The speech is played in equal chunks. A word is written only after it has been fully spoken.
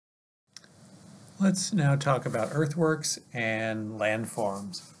Let's now talk about earthworks and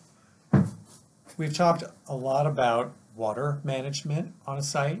landforms. We've talked a lot about water management on a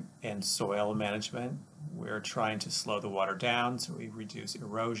site and soil management. We're trying to slow the water down so we reduce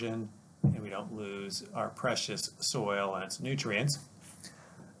erosion and we don't lose our precious soil and its nutrients.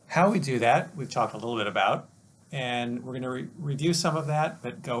 How we do that, we've talked a little bit about, and we're going to review some of that,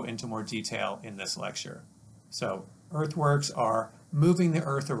 but go into more detail in this lecture. So earthworks are moving the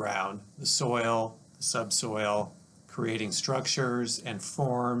earth around, the soil, the subsoil, creating structures and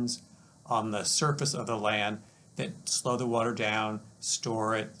forms on the surface of the land that slow the water down,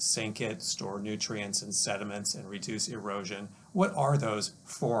 store it, sink it, store nutrients and sediments, and reduce erosion. What are those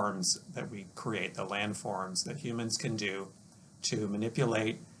forms that we create, the landforms that humans can do to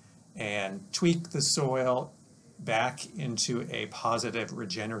manipulate and tweak the soil back into a positive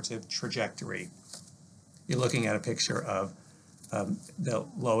regenerative trajectory? You're looking at a picture of the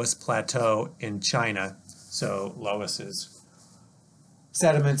Loess Plateau in China. So Loess is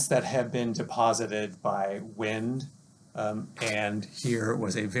sediments that have been deposited by wind, and here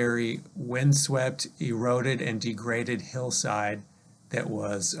was a very windswept, eroded, and degraded hillside that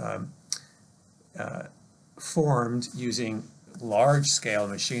was formed using large-scale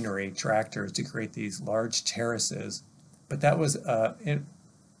machinery, tractors, to create these large terraces. But that was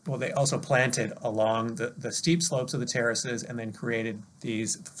well, they also planted along the steep slopes of the terraces and then created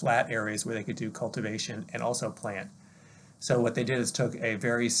these flat areas where they could do cultivation and also plant. So what they did is took a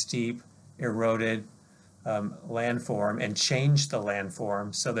very steep, eroded landform and changed the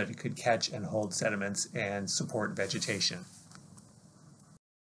landform so that it could catch and hold sediments and support vegetation.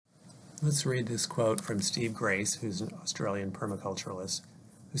 Let's read this quote from Steve Grace, who's an Australian permaculturalist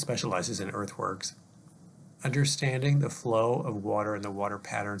who specializes in earthworks. Understanding the flow of water and the water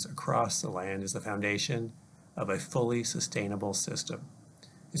patterns across the land is the foundation of a fully sustainable system.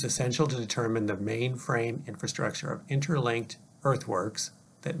 It's essential to determine the mainframe infrastructure of interlinked earthworks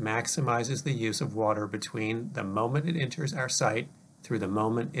that maximizes the use of water between the moment it enters our site through the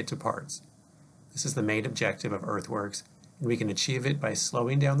moment it departs. This is the main objective of earthworks, and we can achieve it by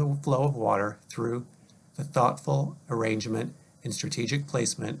slowing down the flow of water through the thoughtful arrangement and strategic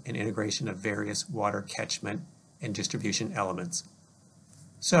placement and integration of various water catchment and distribution elements.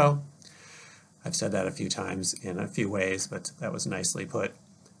 So, I've said that a few times in a few ways, but that was nicely put.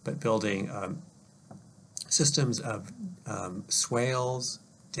 But building systems of swales,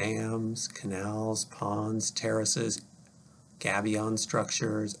 dams, canals, ponds, terraces, gabion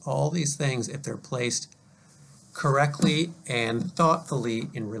structures, all these things, if they're placed correctly and thoughtfully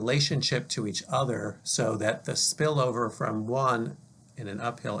in relationship to each other so that the spillover from one in an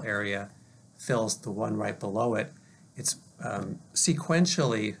uphill area fills the one right below it, it's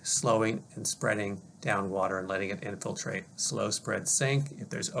sequentially slowing and spreading down water and letting it infiltrate. Slow spread sink. If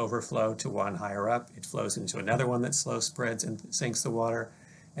there's overflow to one higher up, it flows into another one that slow spreads and sinks the water,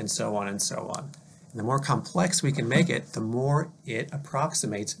 and so on and so on. And the more complex we can make it, the more it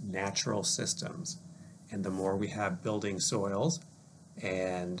approximates natural systems. And the more we have building soils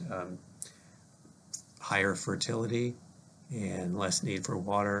and higher fertility and less need for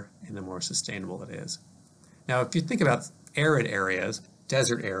water, and the more sustainable it is. Now, if you think about arid areas,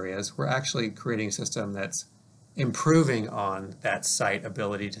 desert areas, we're actually creating a system that's improving on that site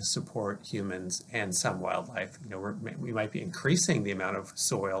ability to support humans and some wildlife. You know, we might be increasing the amount of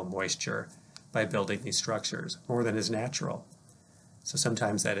soil moisture by building these structures more than is natural. So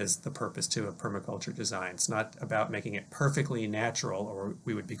sometimes that is the purpose too of permaculture design. It's not about making it perfectly natural, or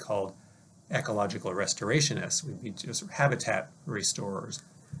we would be called ecological restorationists. We'd be just habitat restorers.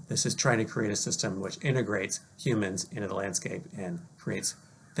 This is trying to create a system which integrates humans into the landscape and creates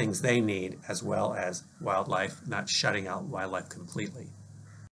things they need as well as wildlife, not shutting out wildlife completely.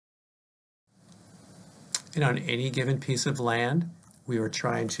 And on any given piece of land, we are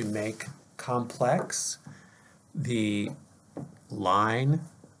trying to make complex the line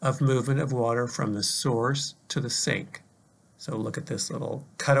of movement of water from the source to the sink. So look at this little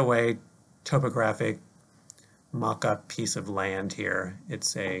cutaway topographic mock-up piece of land here.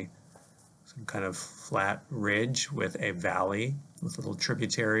 It's some kind of flat ridge with a valley with little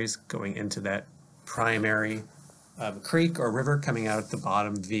tributaries going into that primary creek or river coming out at the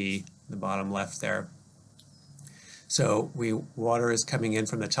bottom V, the bottom left there. So water is coming in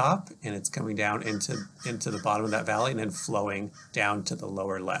from the top and it's coming down into the bottom of that valley and then flowing down to the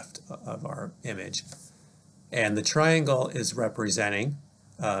lower left of our image. And the triangle is representing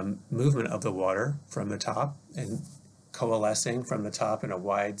movement of the water from the top and coalescing from the top in a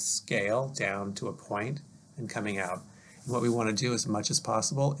wide scale down to a point and coming out. And what we want to do as much as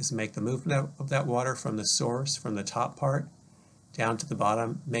possible is make the movement of that water from the source, from the top part, down to the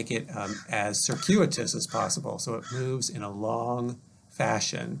bottom, make it as circuitous as possible so it moves in a long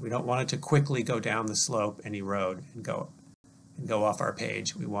fashion. We don't want it to quickly go down the slope and erode and go off our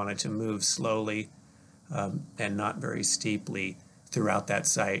page. We want it to move slowly and not very steeply throughout that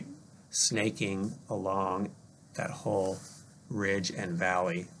site, snaking along that whole ridge and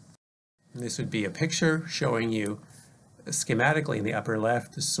valley. And this would be a picture showing you schematically in the upper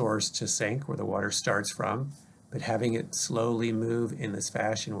left the source to sink, where the water starts from, but having it slowly move in this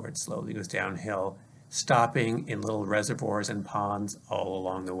fashion where it slowly goes downhill, stopping in little reservoirs and ponds all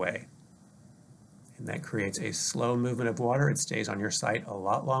along the way. And that creates a slow movement of water. It stays on your site a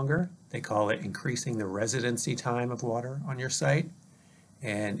lot longer. They call it increasing the residency time of water on your site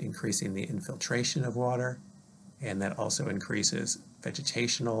and increasing the infiltration of water. And that also increases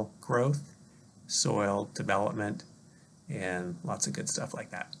vegetational growth, soil development, and lots of good stuff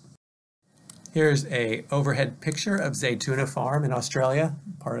like that. Here's a overhead picture of Zaytuna Farm in Australia,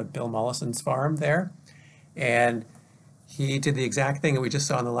 part of Bill Mollison's farm there. And he did the exact thing that we just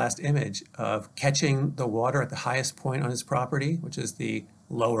saw in the last image of catching the water at the highest point on his property, which is the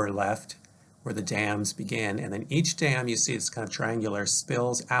lower left, where the dams begin. And then each dam, you see it's kind of triangular,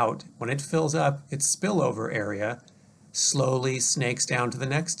 spills out. When it fills up, its spillover area slowly snakes down to the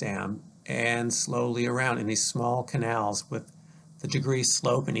next dam and slowly around in these small canals with the degree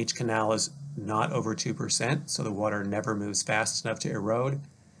slope in each canal is not over 2%, so the water never moves fast enough to erode,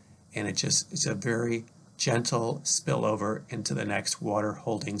 and it's a very gentle spillover into the next water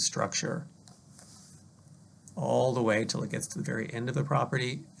holding structure all the way till it gets to the very end of the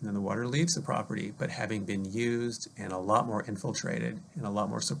property, and then the water leaves the property, but having been used and a lot more infiltrated and a lot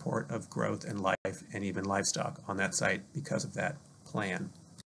more support of growth and life and even livestock on that site because of that plan.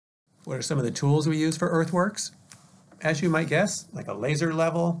 What are some of the tools we use for earthworks? As you might guess, like a laser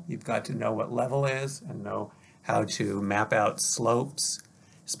level, you've got to know what level is and know how to map out slopes,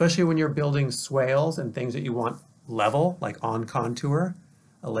 especially when you're building swales and things that you want level, like on contour.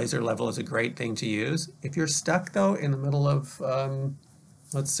 A laser level is a great thing to use. If you're stuck, though, in the middle of,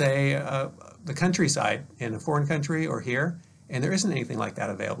 let's say, the countryside in a foreign country or here, and there isn't anything like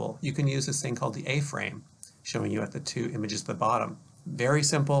that available, you can use this thing called the A-frame, showing you at the two images at the bottom. Very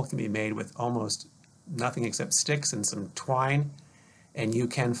simple, can be made with almost nothing except sticks and some twine, and you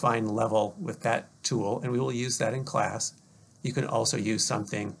can find level with that tool, and we will use that in class. You can also use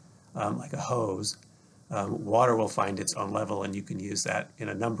something like a hose. Water will find its own level, and you can use that in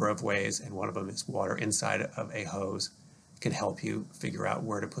a number of ways, and one of them is water inside of a hose can help you figure out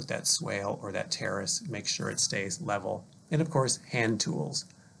where to put that swale or that terrace, make sure it stays level. And of course, hand tools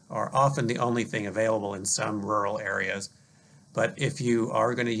are often the only thing available in some rural areas. But if you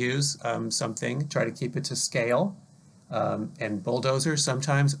are going to use something, try to keep it to scale. And bulldozers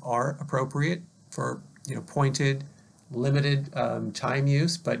sometimes are appropriate for pointed, limited time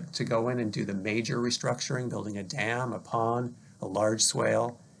use, but to go in and do the major restructuring, building a dam, a pond, a large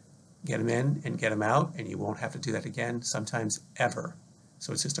swale, get them in and get them out, and you won't have to do that again, sometimes ever.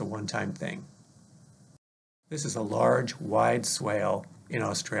 So it's just a one-time thing. This is a large, wide swale in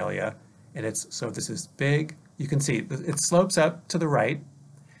Australia, and this is big. You can see it slopes up to the right,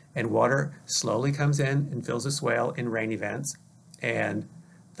 and water slowly comes in and fills the swale in rain events. And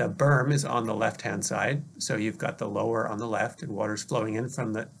the berm is on the left-hand side, so you've got the lower on the left, and water's flowing in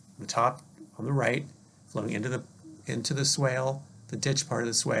from the top on the right, flowing into the swale, the ditch part of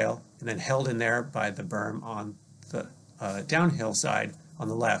the swale, and then held in there by the berm on the downhill side on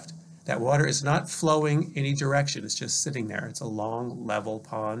the left. That water is not flowing any direction, it's just sitting there. It's a long, level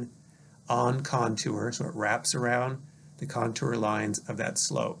pond on contour, so it wraps around the contour lines of that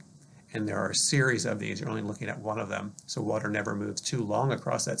slope. And there are a series of these, you're only looking at one of them, so water never moves too long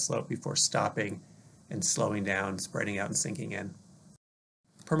across that slope before stopping and slowing down, spreading out and sinking in.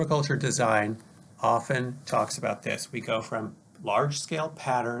 Permaculture design often talks about this. We go from large-scale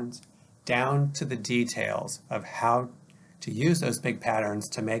patterns down to the details of how to use those big patterns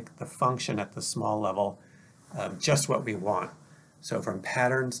to make the function at the small level just what we want. So from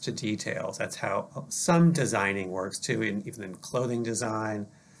patterns to details, that's how some designing works too, even in clothing design.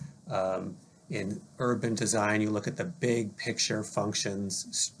 In urban design, you look at the big picture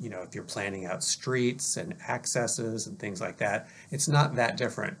functions, if you're planning out streets and accesses and things like that. It's not that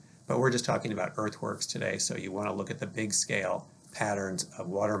different, but we're just talking about earthworks today, so you want to look at the big scale patterns of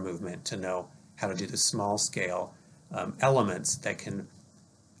water movement to know how to do the small scale elements that can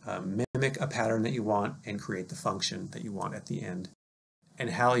mimic a pattern that you want and create the function that you want at the end. And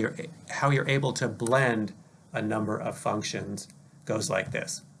how you're able to blend a number of functions goes like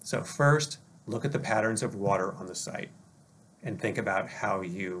this. So first, look at the patterns of water on the site and think about how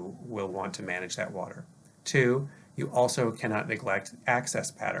you will want to manage that water. 2, You also cannot neglect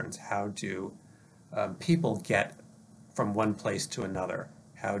access patterns. How do people get from one place to another?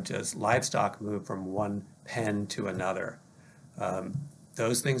 How does livestock move from one pen to another?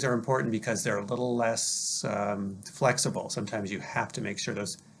 Those things are important because they're a little less flexible. Sometimes you have to make sure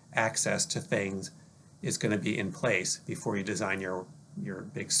those access to things is going to be in place before you design your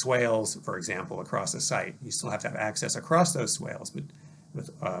big swales, for example, across a site. You still have to have access across those swales, but with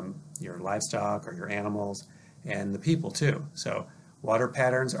your livestock or your animals and the people too. So water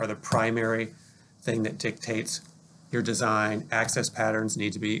patterns are the primary thing that dictates your design. Access patterns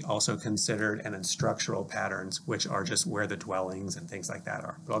need to be also considered, and then structural patterns, which are just where the dwellings and things like that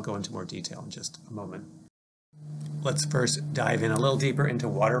are. But I'll go into more detail in just a moment. Let's first dive in a little deeper into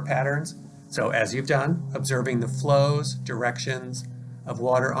water patterns. So as you've done, observing the flows, directions of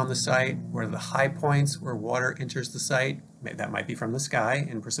water on the site, where are the high points where water enters the site. That might be from the sky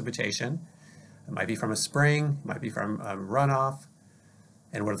in precipitation. It might be from a spring, it might be from runoff.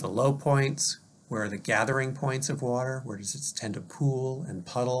 And what are the low points? Where are the gathering points of water? Where does it tend to pool and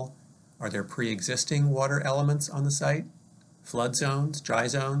puddle? Are there pre-existing water elements on the site? Flood zones, dry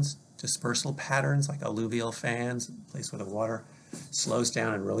zones, dispersal patterns like alluvial fans, a place where the water slows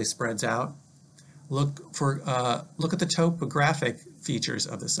down and really spreads out. Look at the topographic features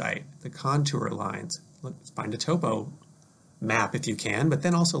of the site, the contour lines. Find a topo map if you can, but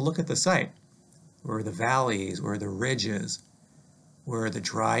then also look at the site. Where are the valleys? Where are the ridges? Where are the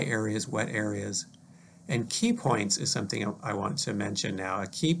dry areas, wet areas? And key points is something I want to mention now. A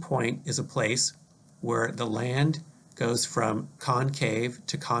key point is a place where the land goes from concave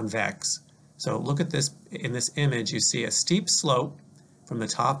to convex. So look at this. In this image, you see a steep slope from the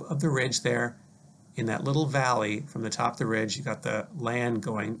top of the ridge there. In that little valley from the top of the ridge, you got the land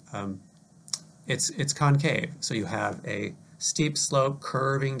going, it's concave. So you have a steep slope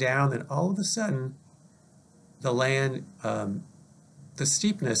curving down, then all of a sudden the land, the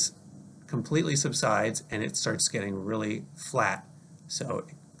steepness completely subsides and it starts getting really flat. So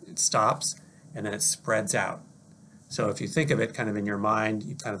it stops and then it spreads out. So if you think of it kind of in your mind,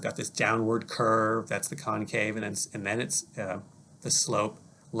 you've kind of got this downward curve, that's the concave, and then it's the slope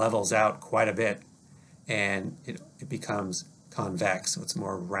levels out quite a bit and it becomes convex, so it's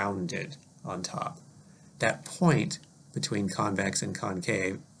more rounded on top. That point between convex and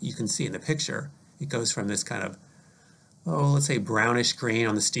concave, you can see in the picture, it goes from this kind of, let's say brownish green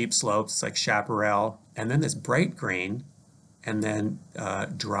on the steep slopes, it's like chaparral, and then this bright green, and then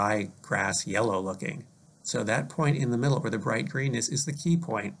dry grass yellow looking. So that point in the middle where the bright green is the key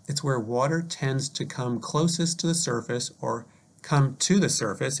point. It's where water tends to come closest to the surface or come to the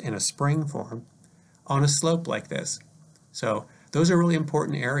surface in a spring form on a slope like this. So those are really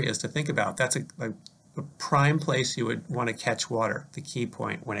important areas to think about. That's a prime place you would want to catch water, the key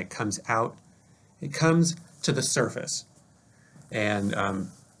point. When it comes out, it comes to the surface. And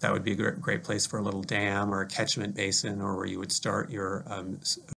that would be a great place for a little dam or a catchment basin, or where you would start your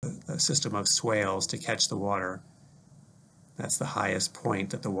system of swales to catch the water. That's the highest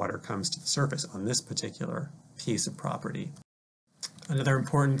point that the water comes to the surface on this particular piece of property. Another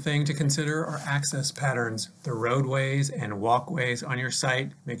important thing to consider are access patterns. The roadways and walkways on your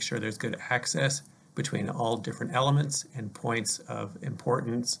site, make sure there's good access between all different elements and points of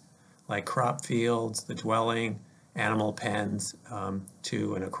importance, like crop fields, the dwelling, animal pens,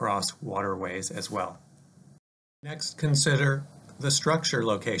 to and across waterways as well. Next, consider the structure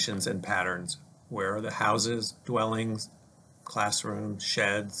locations and patterns. Where are the houses, dwellings, classrooms,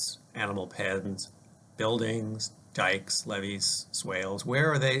 sheds, animal pens, buildings, dikes, levees, swales?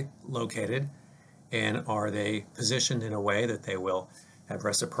 Where are they located, and are they positioned in a way that they will have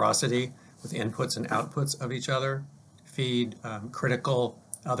reciprocity with inputs and outputs of each other, feed critical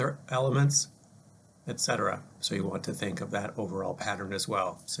other elements, etc. So you want to think of that overall pattern as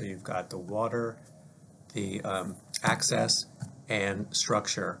well. So you've got the water, the access, and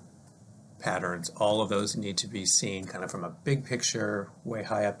structure patterns. All of those need to be seen kind of from a big picture, way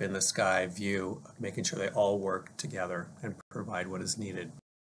high up in the sky view, making sure they all work together and provide what is needed.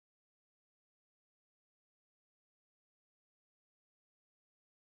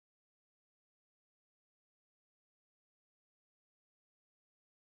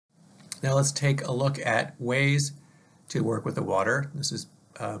 Now let's take a look at ways to work with the water. This is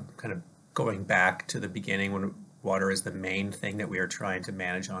kind of going back to the beginning when water is the main thing that we are trying to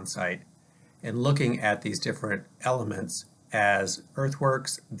manage on site, and looking at these different elements as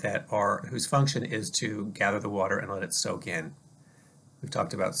earthworks whose function is to gather the water and let it soak in. We've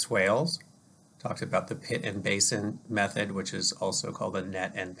talked about swales, talked about the pit and basin method, which is also called a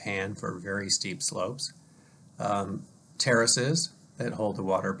net and pan for very steep slopes. Terraces, that hold the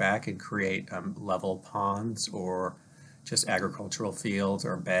water back and create level ponds or just agricultural fields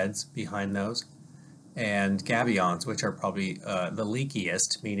or beds behind those. And gabions, which are probably the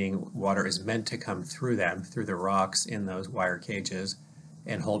leakiest, meaning water is meant to come through them, through the rocks in those wire cages,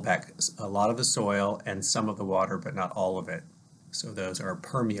 and hold back a lot of the soil and some of the water, but not all of it. So those are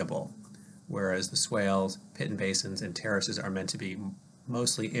permeable, whereas the swales, pit and basins, and terraces are meant to be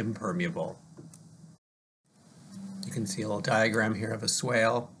mostly impermeable. You can see a little diagram here of a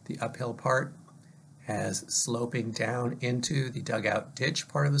swale. The uphill part has sloping down into the dugout ditch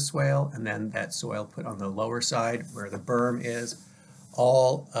part of the swale, and then that soil put on the lower side where the berm is.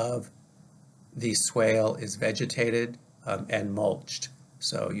 All of the swale is vegetated and mulched,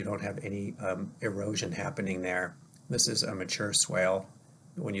 so you don't have any erosion happening there. This is a mature swale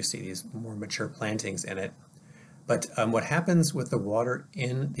when you see these more mature plantings in it. But what happens with the water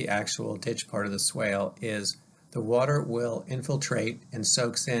in the actual ditch part of the swale is the water will infiltrate and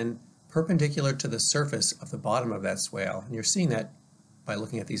soaks in perpendicular to the surface of the bottom of that swale. And you're seeing that by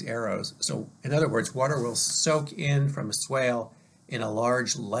looking at these arrows. So in other words, water will soak in from a swale in a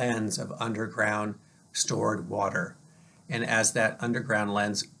large lens of underground stored water. And as that underground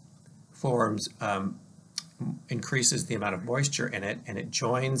lens forms, increases the amount of moisture in it, and it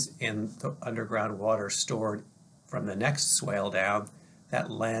joins in the underground water stored from the next swale down,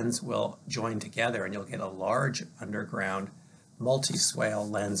 that lens will join together and you'll get a large underground multi-swale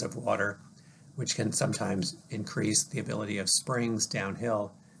lens of water, which can sometimes increase the ability of springs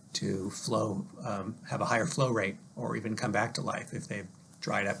downhill to flow, have a higher flow rate, or even come back to life if they've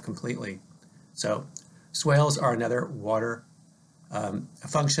dried up completely. So swales are another water, a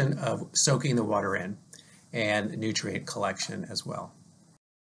function of soaking the water in and nutrient collection as well.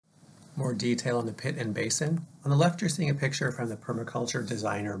 More detail on the pit and basin. On the left, you're seeing a picture from the Permaculture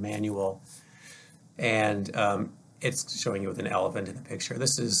Designer Manual, and it's showing you with an elephant in the picture.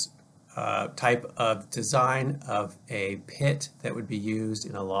 This is a type of design of a pit that would be used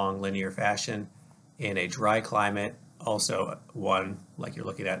in a long linear fashion in a dry climate, also one like you're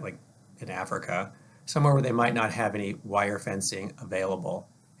looking at like in Africa, somewhere where they might not have any wire fencing available,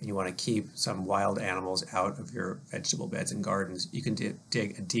 and you want to keep some wild animals out of your vegetable beds and gardens. You can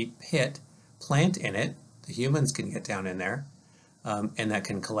dig a deep pit, plant in it, the humans can get down in there, and that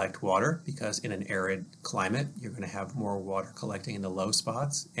can collect water, because in an arid climate you're going to have more water collecting in the low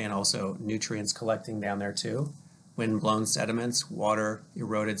spots, and also nutrients collecting down there too. Wind-blown sediments, water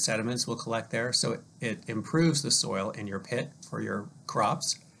eroded sediments will collect there, so it improves the soil in your pit for your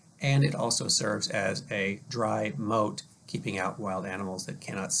crops, and it also serves as a dry moat, keeping out wild animals that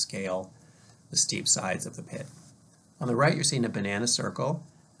cannot scale the steep sides of the pit. On the right, you're seeing a banana circle.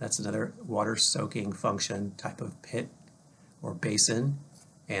 That's another water soaking function type of pit or basin,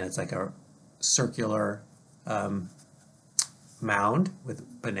 and it's like a circular mound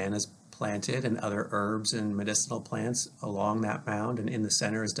with bananas planted and other herbs and medicinal plants along that mound, and in the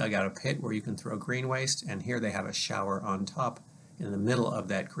center is dug out a pit where you can throw green waste, and here they have a shower on top in the middle of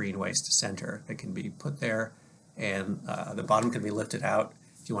that green waste center that can be put there, and the bottom can be lifted out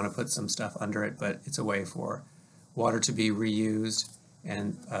if you want to put some stuff under it, but it's a way for water to be reused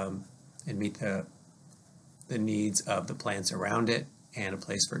and meet the needs of the plants around it, and a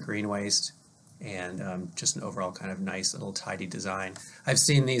place for green waste, and just an overall kind of nice little tidy design. I've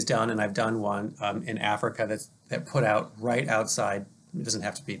seen these done, and I've done one in Africa that put out right outside. It doesn't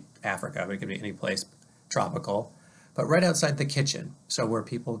have to be Africa, but it can be any place tropical, but right outside the kitchen. So where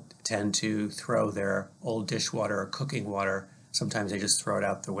people tend to throw their old dishwater or cooking water, sometimes they just throw it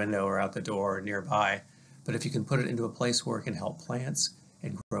out the window or out the door or nearby. But if you can put it into a place where it can help plants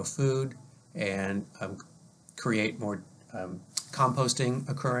and grow food and create more composting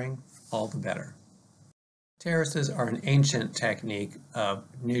occurring, all the better. Terraces are an ancient technique of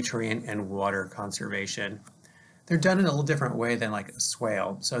nutrient and water conservation. They're done in a little different way than like a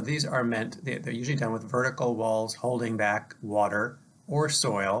swale. So these are they're usually done with vertical walls holding back water or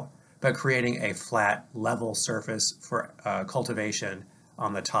soil, but creating a flat, level surface for cultivation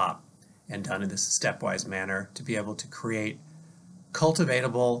on the top, and done in this stepwise manner to be able to create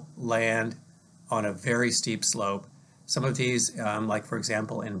cultivatable land on a very steep slope. Some of these, like for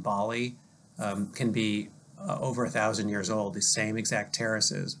example in Bali, can be over 1,000 years old, the same exact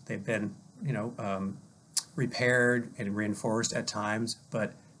terraces. They've been, repaired and reinforced at times,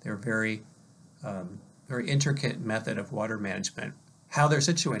 but they're very intricate method of water management. How they're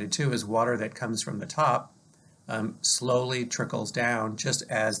situated too is water that comes from the top slowly trickles down, just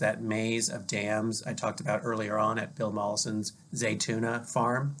as that maze of dams I talked about earlier on at Bill Mollison's Zaytuna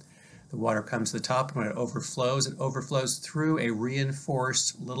farm. The water comes to the top, and when it overflows through a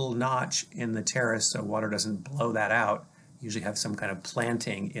reinforced little notch in the terrace so water doesn't blow that out. usually have some kind of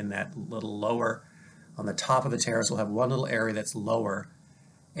planting in that little lower, on the top of the terrace we'll have one little area that's lower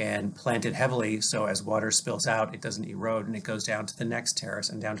and planted heavily, so as water spills out it doesn't erode and it goes down to the next terrace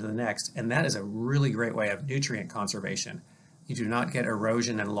and down to the next. And that is a really great way of nutrient conservation. You do not get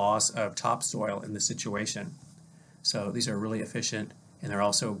erosion and loss of topsoil in this situation. So these are really efficient, and they're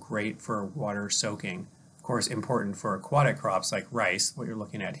also great for water soaking. Of course, important for aquatic crops like rice, what you're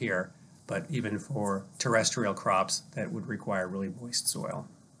looking at here, but even for terrestrial crops that would require really moist soil.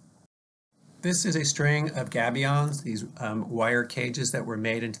 This is a string of gabions, these wire cages that were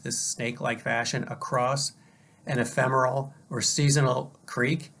made into this snake-like fashion across an ephemeral or seasonal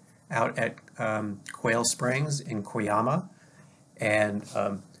creek out at Quail Springs in Cuyama. And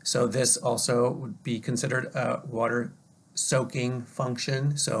so this also would be considered a water soaking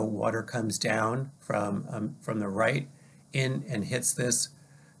function. So water comes down from the right in and hits this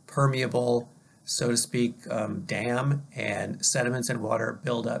permeable, so to speak, dam, and sediments and water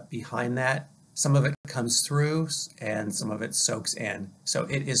build up behind that. Some of it comes through and some of it soaks in. So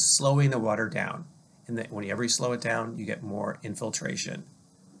it is slowing the water down. And whenever you slow it down, you get more infiltration.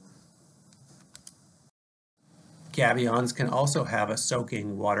 Gabions can also have a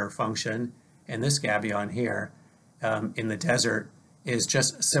soaking water function. And this gabion here in the desert is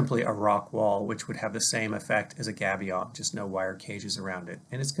just simply a rock wall, which would have the same effect as a gabion, just no wire cages around it.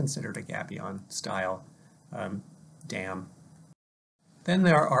 And it's considered a gabion style dam. Then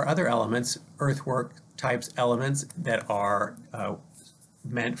there are other elements, earthwork types elements, that are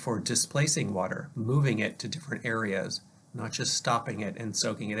meant for displacing water, moving it to different areas, not just stopping it and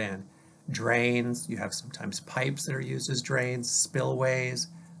soaking it in. Drains, you have sometimes pipes that are used as drains, spillways,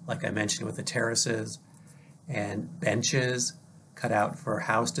 like I mentioned with the terraces, and benches cut out for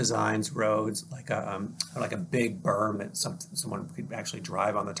house designs, roads, like a big berm that someone could actually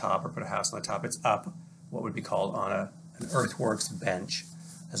drive on the top or put a house on the top. It's up, what would be called on an earthworks bench,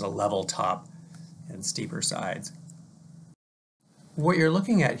 as a level top and steeper sides. What you're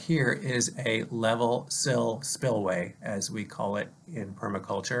looking at here is a level sill spillway, as we call it in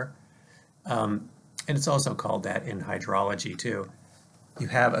permaculture. And it's also called that in hydrology too. You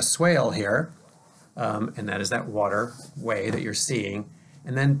have a swale here, and that is that waterway that you're seeing.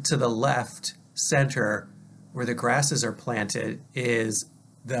 And then to the left center, where the grasses are planted, is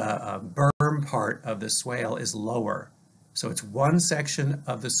the berm part of the swale is lower. So it's one section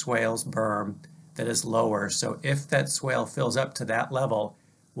of the swale's berm that is lower. So if that swale fills up to that level,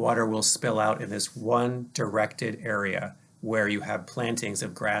 water will spill out in this one directed area where you have plantings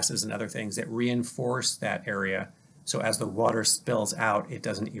of grasses and other things that reinforce that area. So as the water spills out, it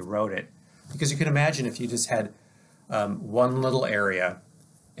doesn't erode it. Because you can imagine if you just had one little area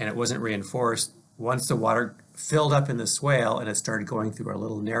and it wasn't reinforced, once the water filled up in the swale and it started going through a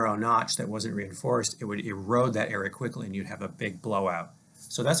little narrow notch that wasn't reinforced, it would erode that area quickly and you'd have a big blowout.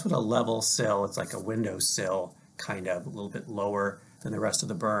 So that's what a level sill, it's like a window sill, kind of, a little bit lower than the rest of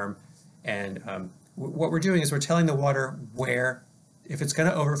the berm. And what we're doing is we're telling the water where, if it's going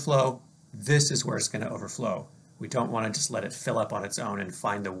to overflow, this is where it's going to overflow. We don't want to just let it fill up on its own and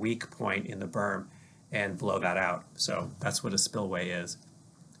find the weak point in the berm and blow that out. So that's what a spillway is.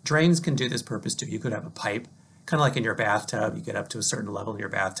 Drains can do this purpose too. You could have a pipe, kind of like in your bathtub. You get up to a certain level in your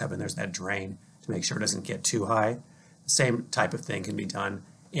bathtub and there's that drain to make sure it doesn't get too high. The same type of thing can be done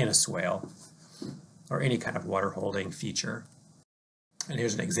in a swale or any kind of water holding feature. And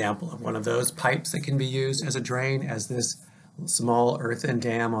here's an example of one of those pipes that can be used as a drain as this small earthen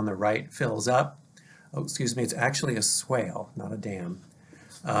dam on the right fills up. Oh, excuse me, it's actually a swale, not a dam.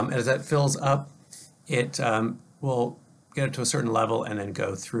 As that fills up, it will get it to a certain level and then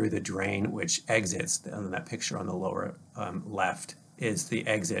go through the drain, which exits. On that picture on the lower left is the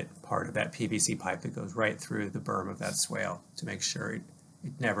exit part of that PVC pipe that goes right through the berm of that swale to make sure it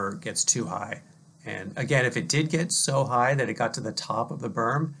never gets too high. And again, if it did get so high that it got to the top of the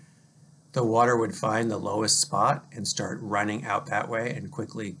berm, the water would find the lowest spot and start running out that way and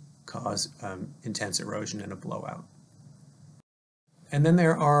quickly cause intense erosion and a blowout. And then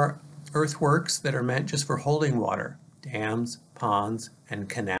there are earthworks that are meant just for holding water, dams, ponds, and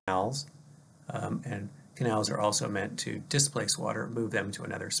canals. And canals are also meant to displace water, move them to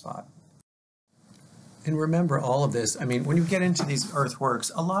another spot. And remember all of this, I mean, when you get into these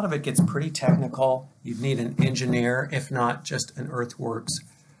earthworks, a lot of it gets pretty technical. You'd need an engineer, if not just an earthworks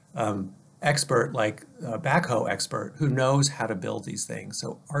expert, like a backhoe expert, who knows how to build these things.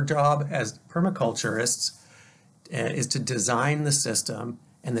 So our job as permaculturists is to design the system,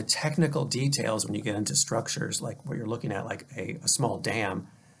 and the technical details when you get into structures like what you're looking at, like a small dam.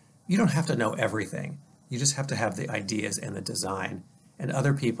 You don't have to know everything. You just have to have the ideas and the design, and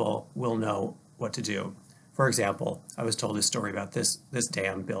other people will know what to do. For example, I was told this story about this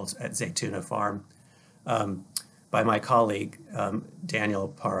dam built at Zaytuna Farm by my colleague, Daniel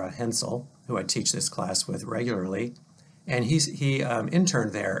Para Hensel, who I teach this class with regularly. And he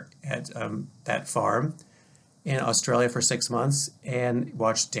interned there at that farm in Australia for 6 months and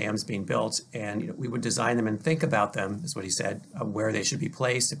watched dams being built. And we would design them and think about them, is what he said, where they should be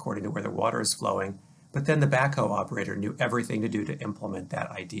placed according to where the water is flowing. But then the backhoe operator knew everything to do to implement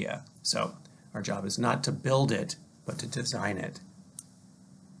that idea. So our job is not to build it, but to design it.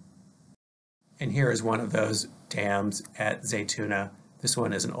 And here is one of those dams at Zaytuna. This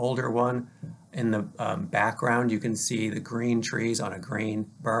one is an older one. In the background, you can see the green trees on a green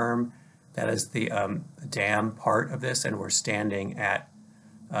berm. That is the dam part of this, and we're standing at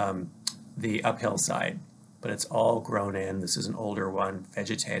the uphill side. But it's all grown in. This is an older one,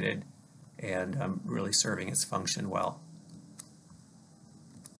 vegetated, and really serving its function well.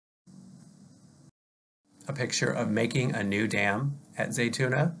 A picture of making a new dam at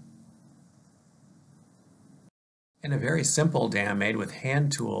Zaytuna. And a very simple dam made with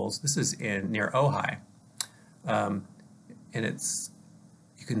hand tools. This is near Ojai. And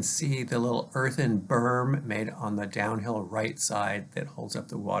you can see the little earthen berm made on the downhill right side that holds up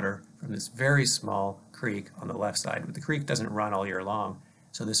the water from this very small creek on the left side. But the creek doesn't run all year long,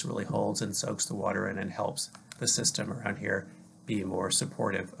 so this really holds and soaks the water in and helps the system around here be more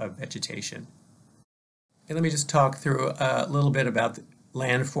supportive of vegetation. And let me just talk through a little bit about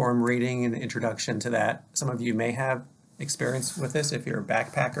landform reading and the introduction to that. Some of you may have experience with this if you're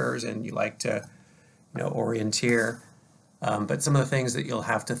backpackers and you like to, orienteer. But some of the things that you'll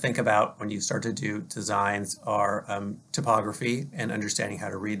have to think about when you start to do designs are topography and understanding how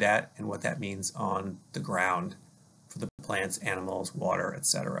to read that and what that means on the ground for the plants, animals, water,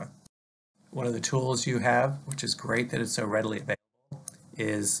 etc. One of the tools you have, which is great that it's so readily available,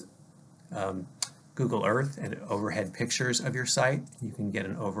 is Google Earth and overhead pictures of your site. You can get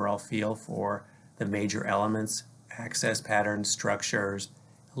an overall feel for the major elements, access patterns, structures,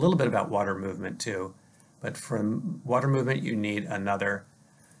 a little bit about water movement too. But for water movement, you need another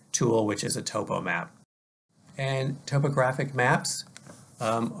tool, which is a topo map. And topographic maps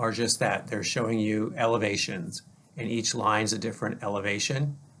are just that. They're showing you elevations, and each line is a different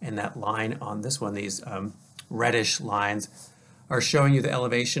elevation. And that line on this one, these reddish lines, are showing you the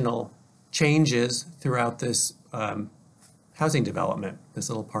elevational changes throughout this housing development, this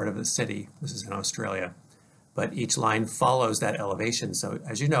little part of the city. This is in Australia. But each line follows that elevation. So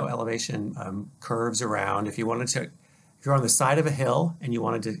as you know, elevation curves around. If you're on the side of a hill and you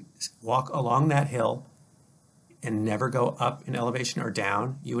wanted to walk along that hill and never go up in elevation or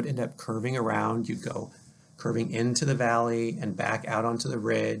down, you would end up curving around. You'd go curving into the valley and back out onto the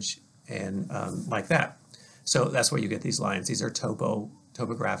ridge and like that. So that's why you get these lines. These are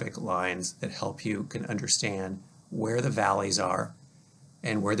topographic lines that help you can understand where the valleys are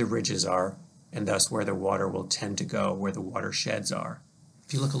and where the ridges are, and thus where the water will tend to go, where the watersheds are.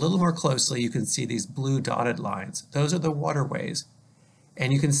 If you look a little more closely, you can see these blue dotted lines. Those are the waterways.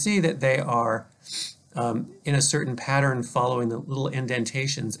 And you can see that they are in a certain pattern following the little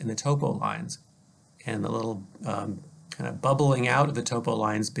indentations in the topo lines. And the little kind of bubbling out of the topo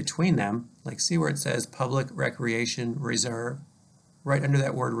lines between them, like see where it says Public Recreation Reserve? Right under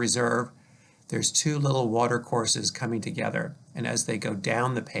that word reserve, there's two little water courses coming together. And as they go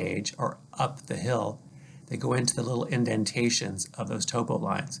down the page or up the hill, they go into the little indentations of those topo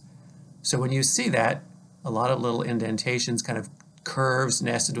lines. So when you see that, a lot of little indentations, kind of curves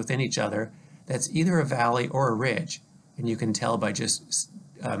nested within each other, that's either a valley or a ridge. And you can tell by just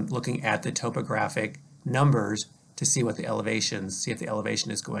looking at the topographic numbers to see what the elevations, see if the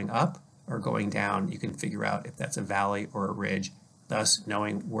elevation is going up or going down. You can figure out if that's a valley or a ridge, thus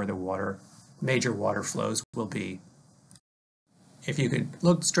knowing where the major water flows will be. If you could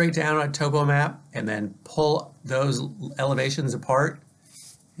look straight down on a topo map and then pull those elevations apart,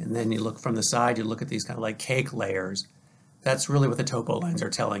 and then you look from the side, you look at these kind of like cake layers, that's really what the topo lines are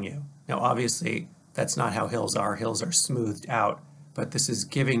telling you. Now obviously that's not how hills are. Hills are smoothed out, but this is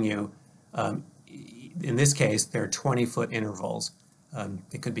giving you, in this case, they're 20-foot intervals.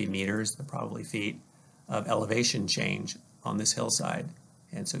 It could be meters, they're probably feet, of elevation change on this hillside.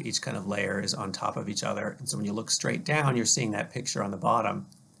 And so each kind of layer is on top of each other. And so when you look straight down, you're seeing that picture on the bottom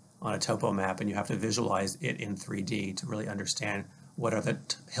on a topo map, and you have to visualize it in 3D to really understand what are the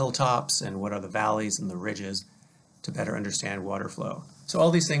hilltops and what are the valleys and the ridges to better understand water flow. So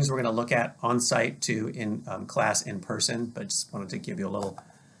all these things we're going to look at on site too in class in person, but just wanted to give you a little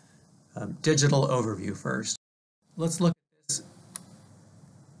digital overview first. Let's look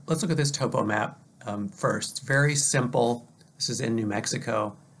at this topo map first. It's very simple. This is in New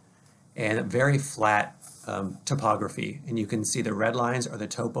Mexico, and very flat topography. And you can see the red lines are the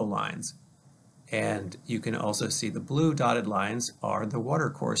topo lines. And you can also see the blue dotted lines are the water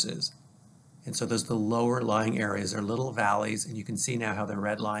courses. And so those are the lower lying areas, are little valleys, and you can see now how the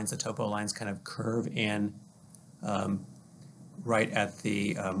red lines, the topo lines, kind of curve in right at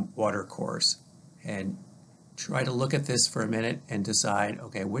the water course. And try to look at this for a minute and decide,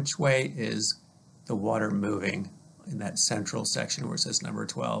 okay, which way is the water moving in that central section where it says number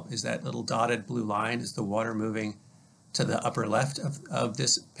 12? Is that little dotted blue line, is the water moving to the upper left of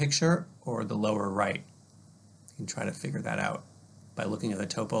this picture or the lower right? You can try to figure that out by looking at the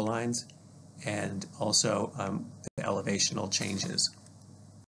topo lines and also the elevational changes.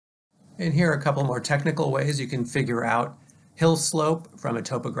 And here are a couple more technical ways you can figure out hill slope from a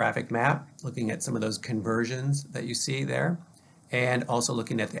topographic map, looking at some of those conversions that you see there, and also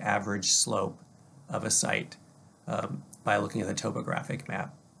looking at the average slope of a site by looking at the topographic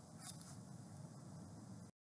map.